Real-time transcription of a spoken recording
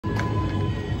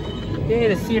Yay,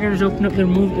 the theaters opened up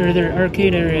their their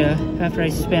arcade area after I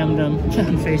spammed them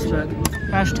on Facebook.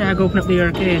 Hashtag open up the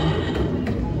arcade.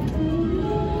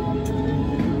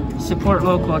 Support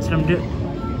local, that's what I'm doing.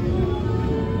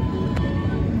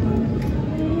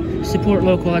 Support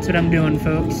local, that's what I'm doing,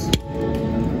 folks.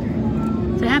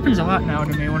 It happens a lot now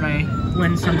to me when I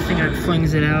win something and it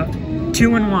flings it out.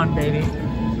 2-in-1, baby.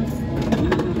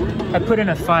 I put in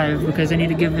a 5 because I need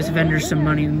to give this vendor some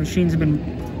money. The machines have been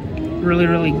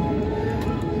really,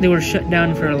 they were shut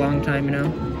down for a long time, you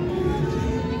know.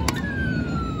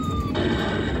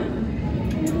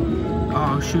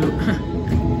 Oh, shoot.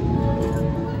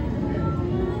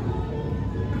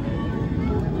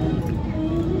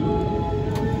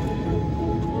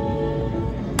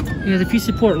 Yeah, if you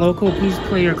support local, please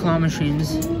play your claw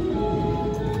machines.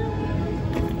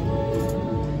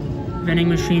 Vending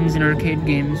machines and arcade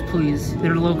games, please.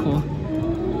 They're local.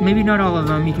 Maybe not all of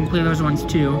them, you can play those ones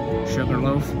too.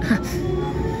 Sugarloaf.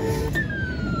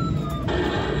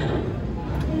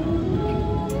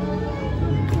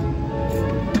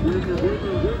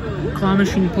 Claw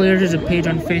Machine Players is a page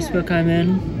on Facebook I'm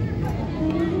in.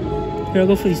 Here, I'll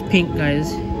go for these pink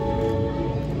guys.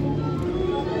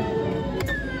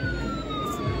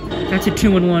 That's a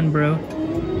 2-in-1, bro.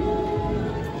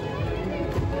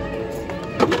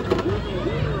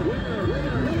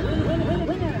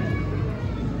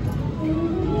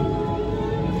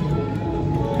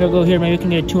 I'll go here, maybe we can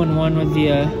get a 2-in-1 with the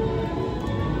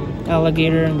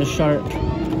alligator and the shark.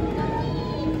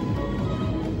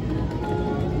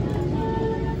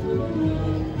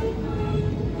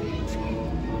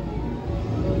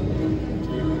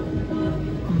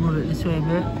 Move it this way a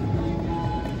bit.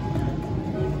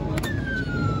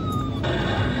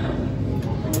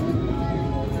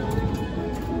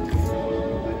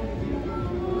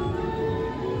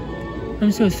 I'm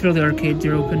just gonna throw the arcades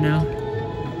are open now.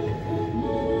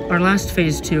 Our last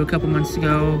phase 2 a couple months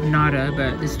ago, nada,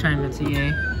 but this time it's a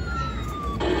yay.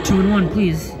 2-in-1,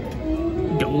 please.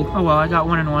 Oh well, I got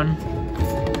 1-in-1.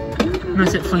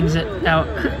 Unless it flings it out.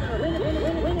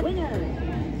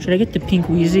 Should I get the pink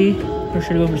Wheezy, or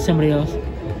should I go for somebody else?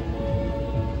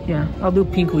 Yeah, I'll do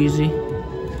pink Wheezy.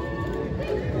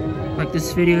 Like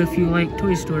this video if you like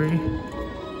Toy Story.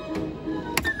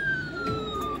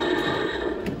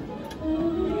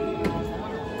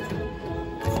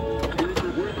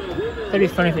 That'd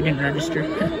be funny if it didn't register.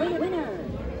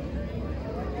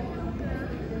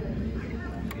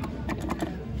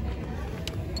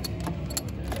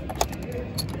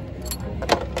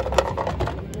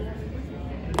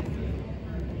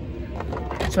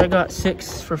 So I got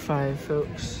 6 for 5,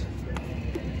 folks.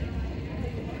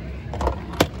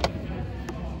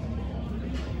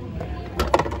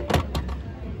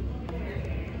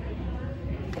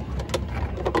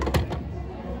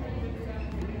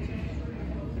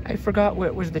 I forgot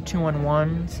what was the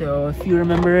 2-in-1, so if you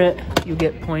remember it, you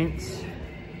get points.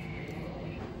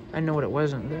 I know what it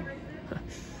wasn't though.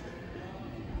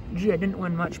 Gee, I didn't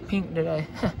win much pink, did I?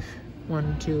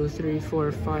 1, 2, 3,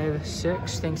 4, 5,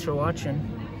 6. Thanks for watching.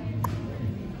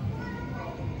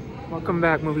 Welcome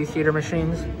back, movie theater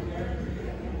machines.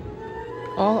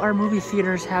 All our movie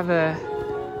theaters have a...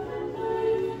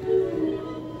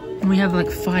 And we have like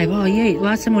 5. Oh, yay.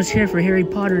 Last time I was here for Harry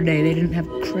Potter Day, they didn't have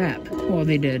crap. Well,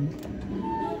 they did.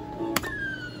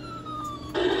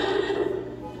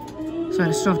 So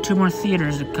I still have 2 more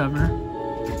theaters to cover.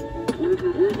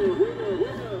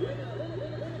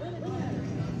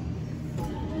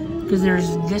 Because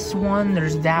there's this one,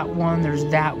 there's that one, there's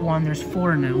that one, there's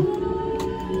 4 now.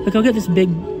 Look, I'll get this big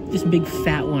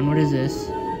fat one. What is this?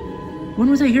 When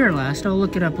was I here last? I'll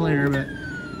look it up later, but...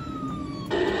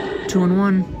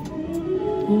 2-in-1.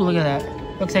 Ooh, look at that.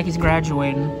 Looks like he's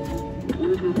graduating.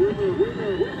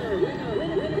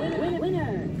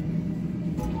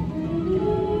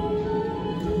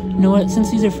 You know what? Since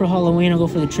these are for Halloween, I'll go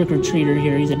for the trick-or-treater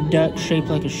here. He's a duck shaped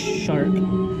like a shark.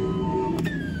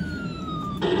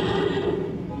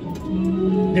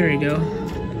 There you go.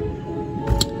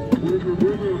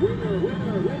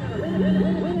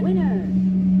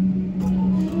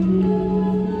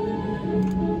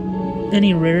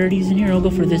 Any rarities in here? I'll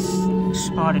go for this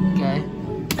spotted guy.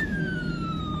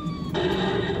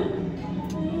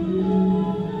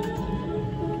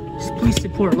 Please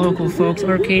support local, folks.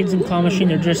 Arcades and claw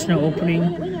machine are just now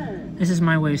opening. This is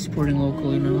my way of supporting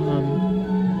local, you know.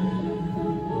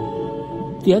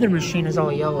 The other machine is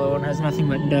all yellow and has nothing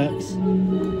but ducks.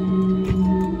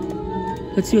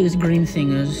 Let's see what this green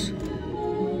thing is.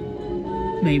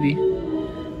 Maybe.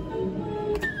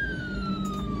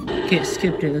 Okay, it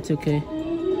skipped it. That's okay.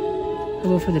 I'll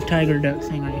go for the tiger duck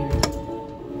thing right here.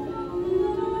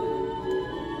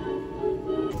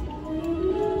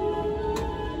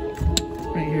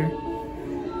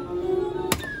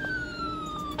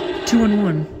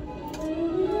 2-in-1.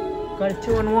 Got a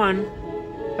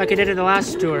 2-in-1. Like I did at the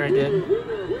last store I did.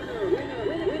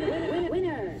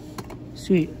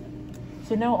 Sweet.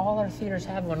 So now all our theaters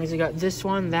have one because we got this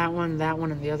one, that one,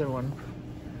 and the other one.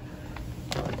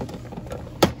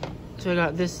 So I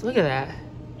got this. Look at that.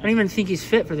 I don't even think he's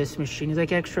fit for this machine. He's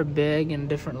like extra big and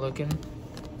different looking.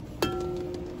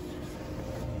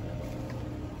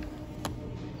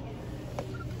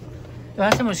 The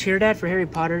last time I was here, Dad, for Harry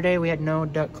Potter Day, we had no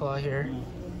duck claw here.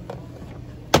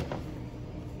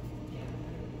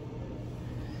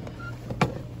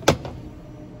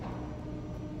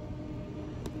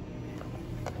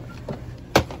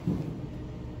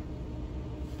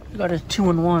 Got a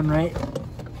 2-in-1, right?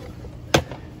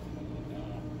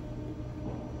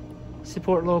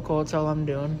 Support local, that's all I'm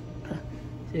doing.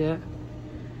 See that?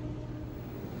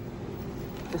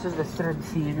 This is the 3rd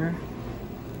theater.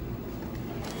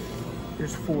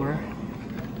 There's 4.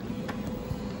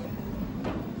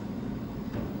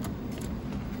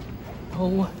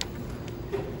 Oh.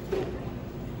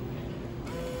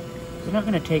 They're not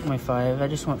gonna take my 5. I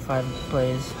just want 5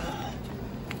 plays.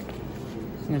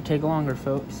 It's gonna take longer,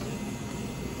 folks.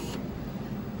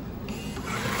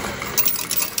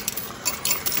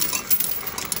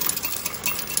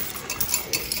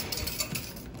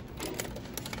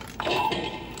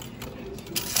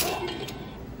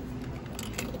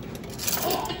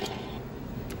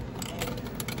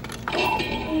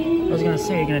 I was gonna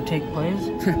say, you're gonna take plays?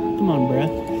 Come on, bruh.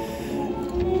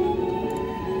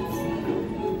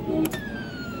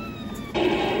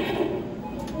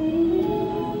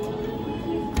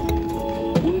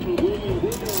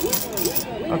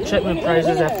 I'll check my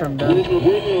prizes after I'm done.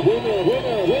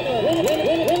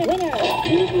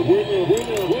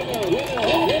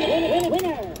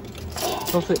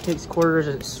 Hopefully it takes quarters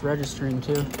as it's registering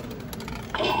too.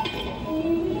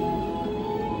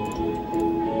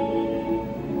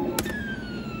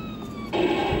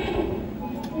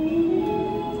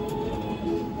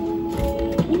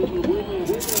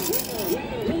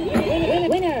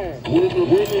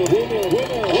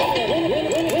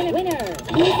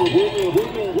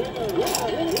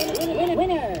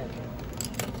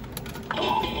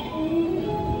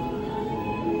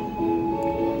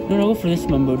 I'm gonna go for this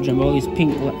mumbo jumbo, all these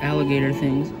pink alligator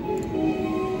things.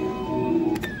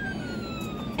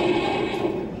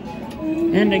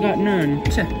 And I got none.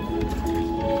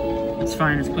 It's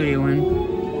fine, it's plenty to win.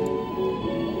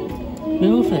 Maybe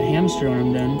I'll go for that hamster when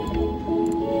I'm done.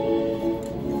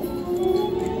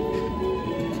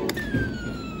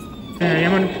 Alright,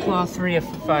 I'm on claw 3 of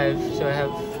 5, so I have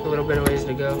a little bit of ways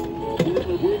to go.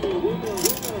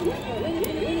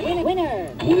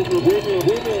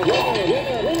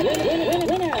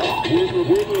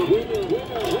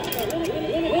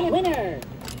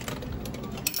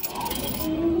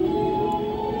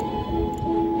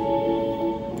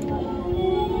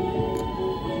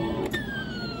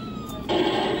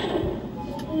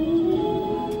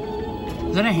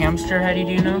 Is that a hamster, Heidi,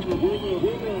 do you know?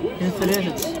 If it is,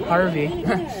 it's Harvey.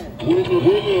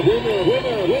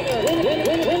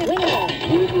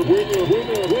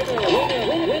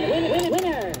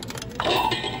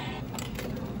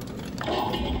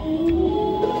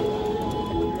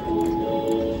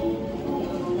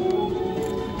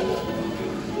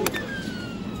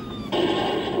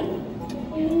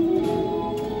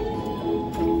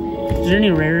 Is there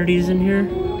any rarities in here?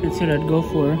 That's what I'd go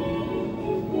for.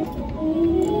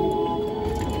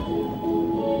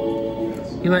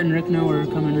 You letting Rick know we're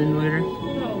coming in later?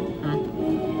 No.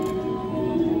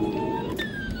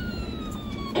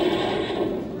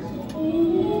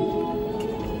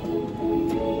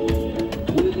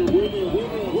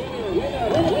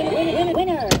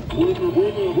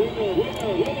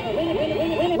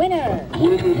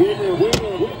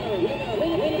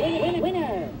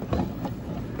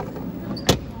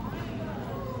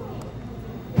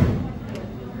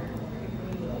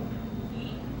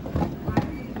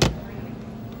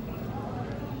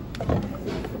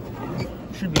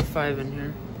 Should be 5 in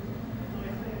here.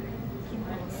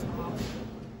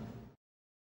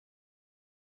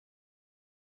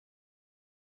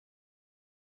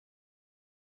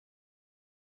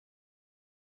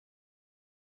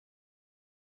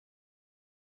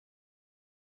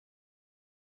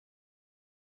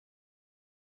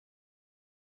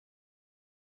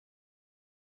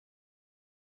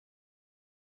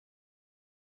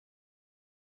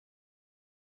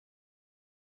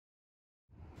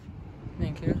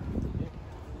 Thank you.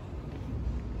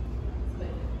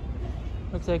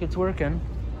 Looks like it's working.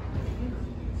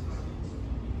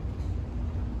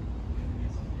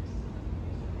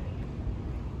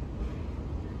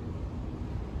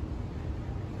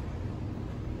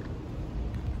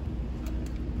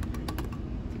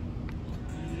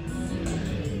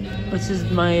 This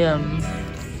is my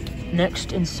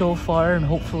next and so far, and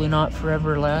hopefully not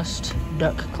forever last,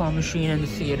 duck claw machine in the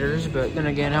theaters. But then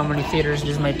again, how many theaters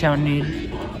does my town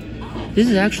need? This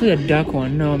is actually a duck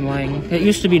one. No, I'm lying. It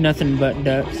used to be nothing but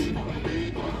ducks.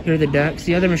 Here are the ducks.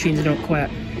 The other machines don't quack.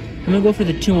 I'm gonna go for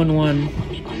the 2-in-1.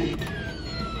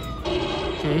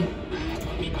 Okay.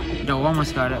 No,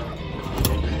 almost got it.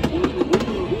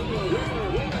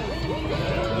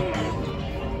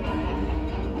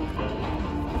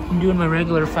 I'm doing my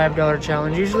regular $5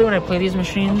 challenge. Usually when I play these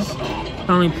machines, I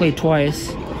only play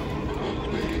twice.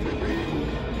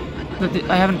 But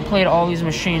I haven't played all these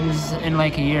machines in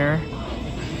like a year.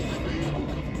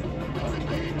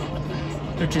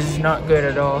 Which is not good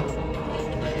at all.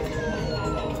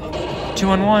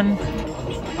 2-in-1.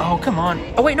 Oh, come on.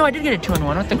 Oh, wait, no, I did get a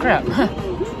 2-in-1. What the crap?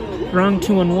 Wrong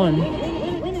 2-in-1.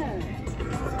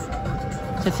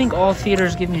 So I think all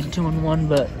theaters give me a 2-in-1,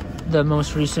 but the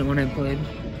most recent one I played.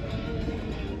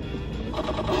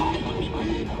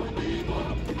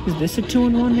 Is this a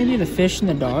 2-in-1 maybe? The fish and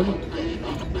the dog?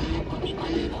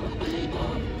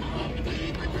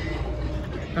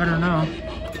 I don't know.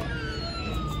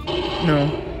 No,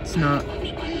 it's not.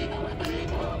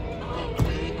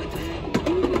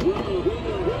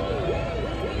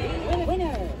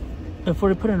 If we're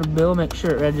to put in a bill, make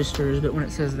sure it registers, but when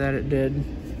it says that, it did.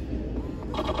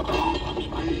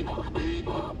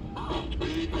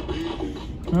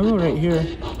 I'll go right here.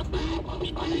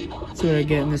 See what I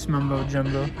get in this mumbo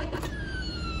jumbo.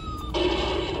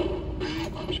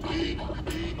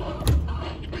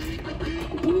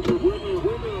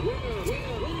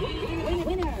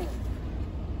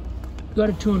 Got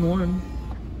a 2-in-1.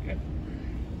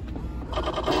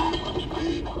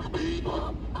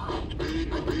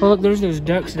 Oh look, there's those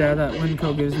ducks there that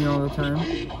Winco gives me all the time.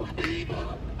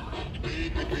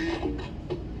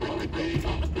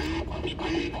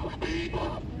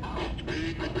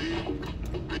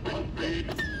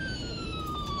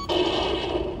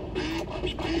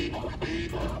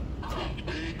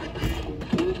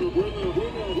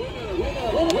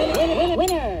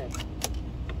 Winner!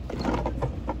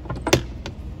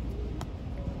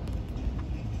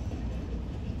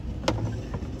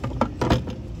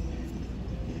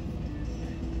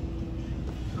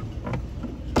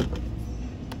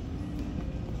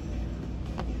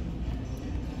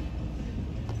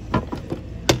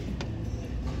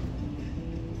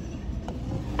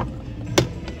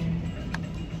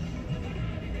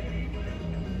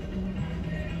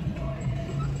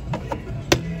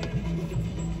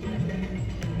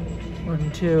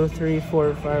 1, 2, 3,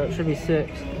 4, 5. It should be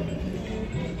 6.